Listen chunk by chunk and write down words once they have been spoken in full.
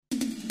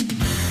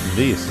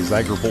This is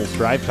AgriPulse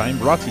Drive Time,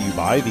 brought to you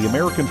by the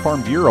American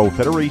Farm Bureau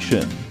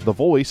Federation, the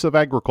voice of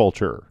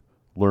agriculture.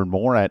 Learn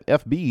more at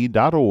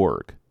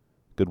fb.org.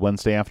 Good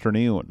Wednesday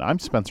afternoon. I'm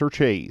Spencer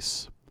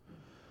Chase.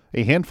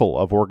 A handful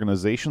of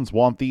organizations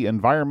want the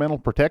Environmental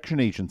Protection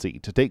Agency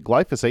to take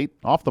glyphosate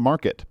off the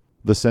market.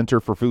 The Center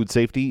for Food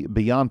Safety,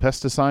 Beyond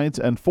Pesticides,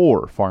 and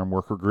 4 farm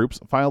worker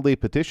groups filed a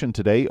petition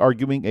today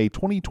arguing a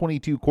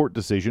 2022 court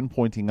decision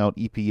pointing out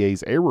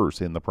EPA's errors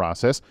in the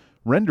process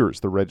renders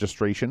the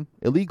registration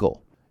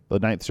illegal. The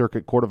Ninth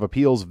Circuit Court of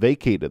Appeals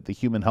vacated the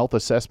human health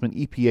assessment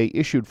EPA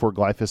issued for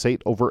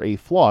glyphosate over a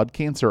flawed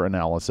cancer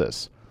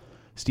analysis.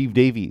 Steve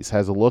Davies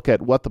has a look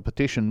at what the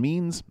petition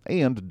means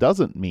and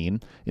doesn't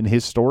mean in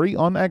his story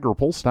on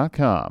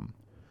agripulse.com.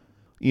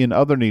 In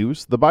other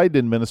news, the Biden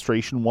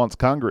administration wants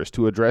Congress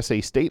to address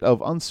a state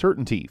of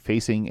uncertainty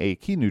facing a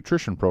key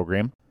nutrition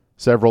program.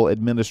 Several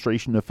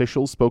administration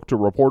officials spoke to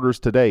reporters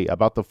today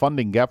about the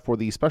funding gap for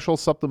the Special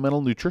Supplemental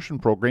Nutrition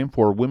Program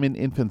for Women,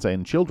 Infants,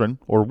 and Children,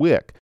 or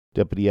WIC.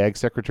 Deputy Ag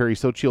Secretary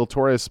Xochitl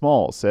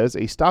Torres-Small says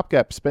a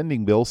stopgap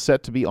spending bill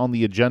set to be on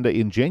the agenda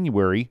in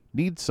January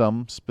needs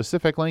some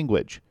specific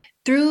language.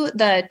 Through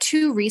the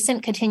 2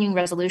 recent continuing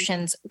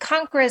resolutions,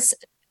 Congress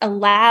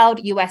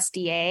allowed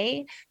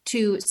USDA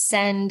to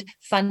send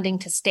funding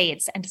to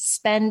states and to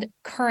spend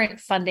current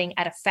funding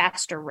at a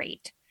faster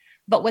rate.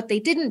 But what they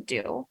didn't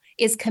do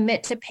is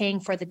commit to paying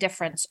for the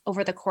difference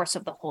over the course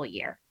of the whole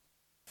year.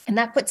 And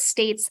that puts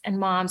states and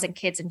moms and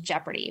kids in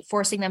jeopardy,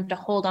 forcing them to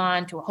hold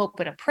on to a hope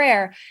and a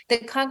prayer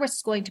that Congress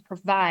is going to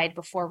provide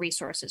before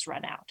resources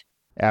run out.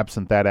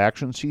 Absent that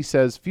action, she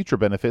says future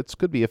benefits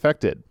could be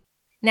affected.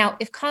 Now,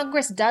 if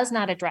Congress does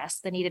not address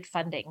the needed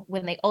funding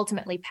when they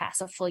ultimately pass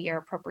a full year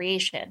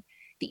appropriation,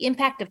 the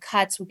impact of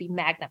cuts would be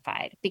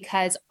magnified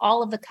because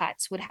all of the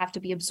cuts would have to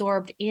be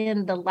absorbed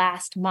in the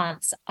last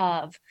months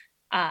of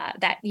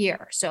that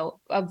year, so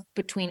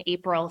between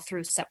April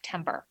through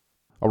September.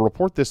 A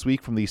report this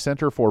week from the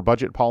Center for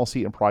Budget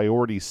Policy and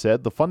Priorities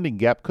said the funding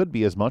gap could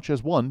be as much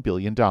as $1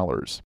 billion.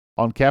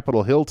 On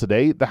Capitol Hill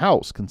today, the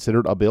House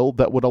considered a bill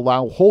that would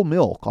allow whole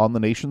milk on the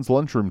nation's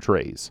lunchroom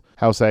trays.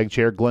 House Ag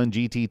Chair Glenn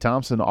G.T.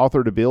 Thompson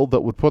authored a bill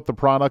that would put the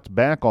product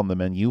back on the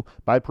menu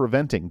by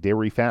preventing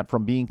dairy fat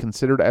from being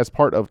considered as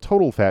part of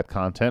total fat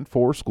content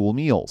for school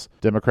meals.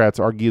 Democrats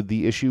argued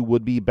the issue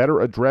would be better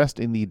addressed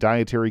in the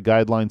Dietary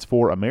Guidelines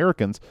for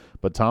Americans,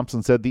 but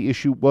Thompson said the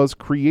issue was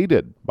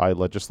created by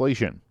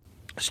legislation.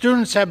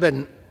 Students have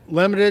been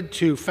limited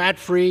to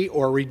fat-free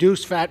or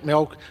reduced-fat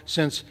milk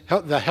since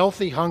the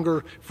Healthy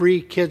Hunger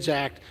Free Kids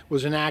Act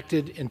was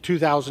enacted in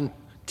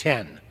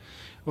 2010.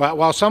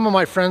 While some of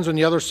my friends on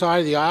the other side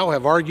of the aisle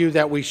have argued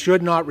that we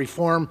should not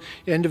reform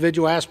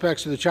individual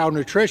aspects of the child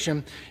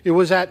nutrition, it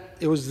was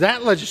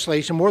that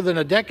legislation more than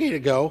a decade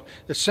ago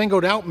that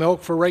singled out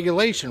milk for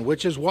regulation,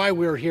 which is why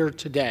we're here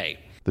today.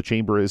 The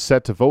chamber is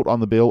set to vote on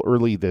the bill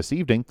early this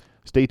evening.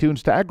 Stay tuned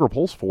to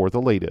AgriPulse for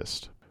the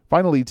latest.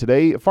 Finally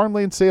today,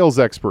 farmland sales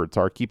experts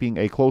are keeping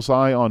a close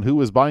eye on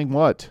who is buying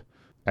what.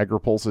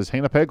 AgriPulse's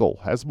Hannah Pegel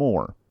has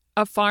more.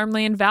 A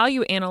farmland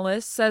value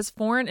analyst says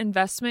foreign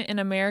investment in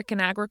American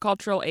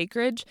agricultural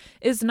acreage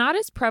is not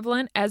as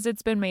prevalent as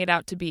it's been made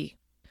out to be.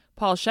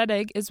 Paul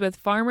Schedig is with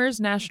Farmers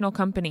National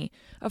Company,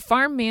 a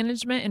farm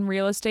management and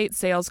real estate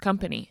sales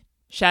company.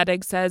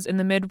 Schedig says in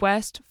the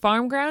Midwest,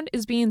 farm ground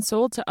is being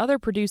sold to other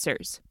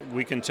producers.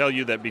 We can tell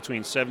you that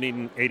between 70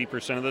 and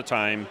 80% of the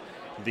time,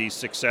 the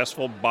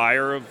successful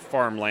buyer of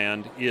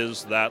farmland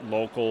is that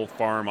local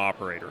farm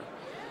operator.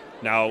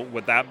 Now,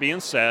 with that being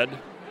said,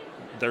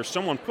 there's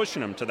someone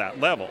pushing them to that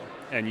level,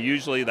 and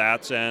usually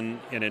that's an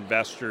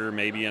investor,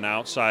 maybe an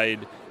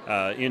outside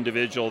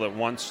individual that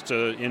wants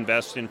to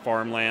invest in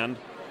farmland.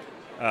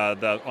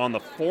 On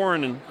the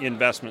foreign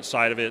investment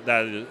side of it,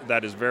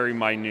 that is very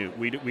minute.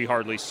 We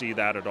hardly see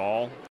that at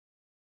all.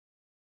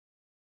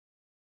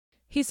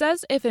 He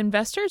says if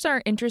investors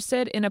are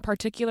interested in a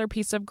particular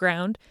piece of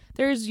ground,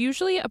 there is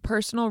usually a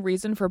personal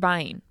reason for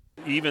buying.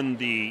 Even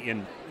the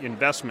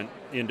investment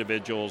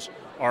individuals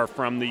are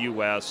from the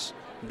U.S.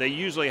 They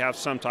usually have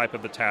some type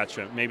of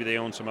attachment. Maybe they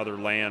own some other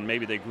land,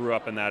 maybe they grew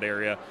up in that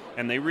area,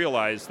 and they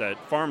realize that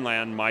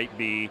farmland might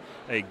be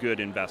a good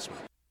investment.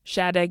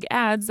 Schedig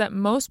adds that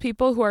most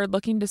people who are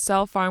looking to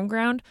sell farm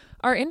ground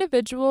are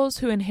individuals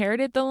who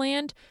inherited the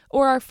land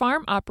or are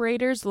farm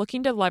operators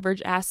looking to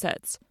leverage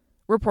assets.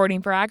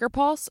 Reporting for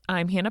AgriPulse,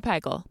 I'm Hannah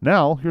Pegel.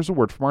 Now, here's a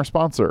word from our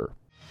sponsor.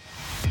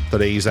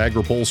 Today's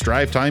AgriPulse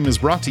Drive Time is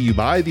brought to you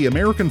by the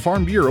American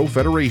Farm Bureau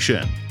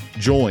Federation.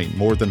 Join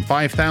more than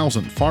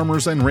 5,000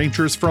 farmers and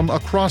ranchers from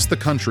across the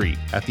country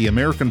at the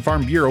American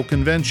Farm Bureau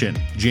Convention,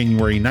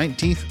 January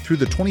 19th through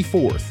the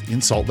 24th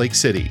in Salt Lake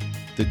City.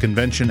 The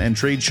convention and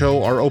trade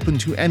show are open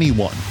to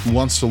anyone who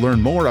wants to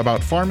learn more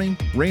about farming,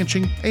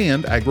 ranching,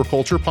 and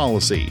agriculture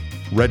policy.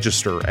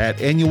 Register at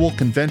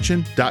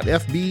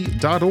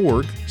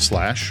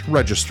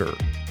annualconvention.fb.org/register.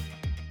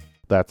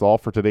 That's all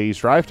for today's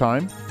Drive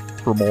Time.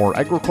 For more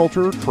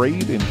agriculture,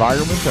 trade,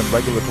 environment, and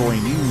regulatory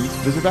news,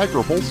 visit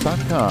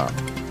agripulse.com.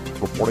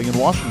 Reporting in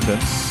Washington,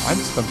 I'm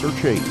Spencer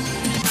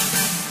Chase.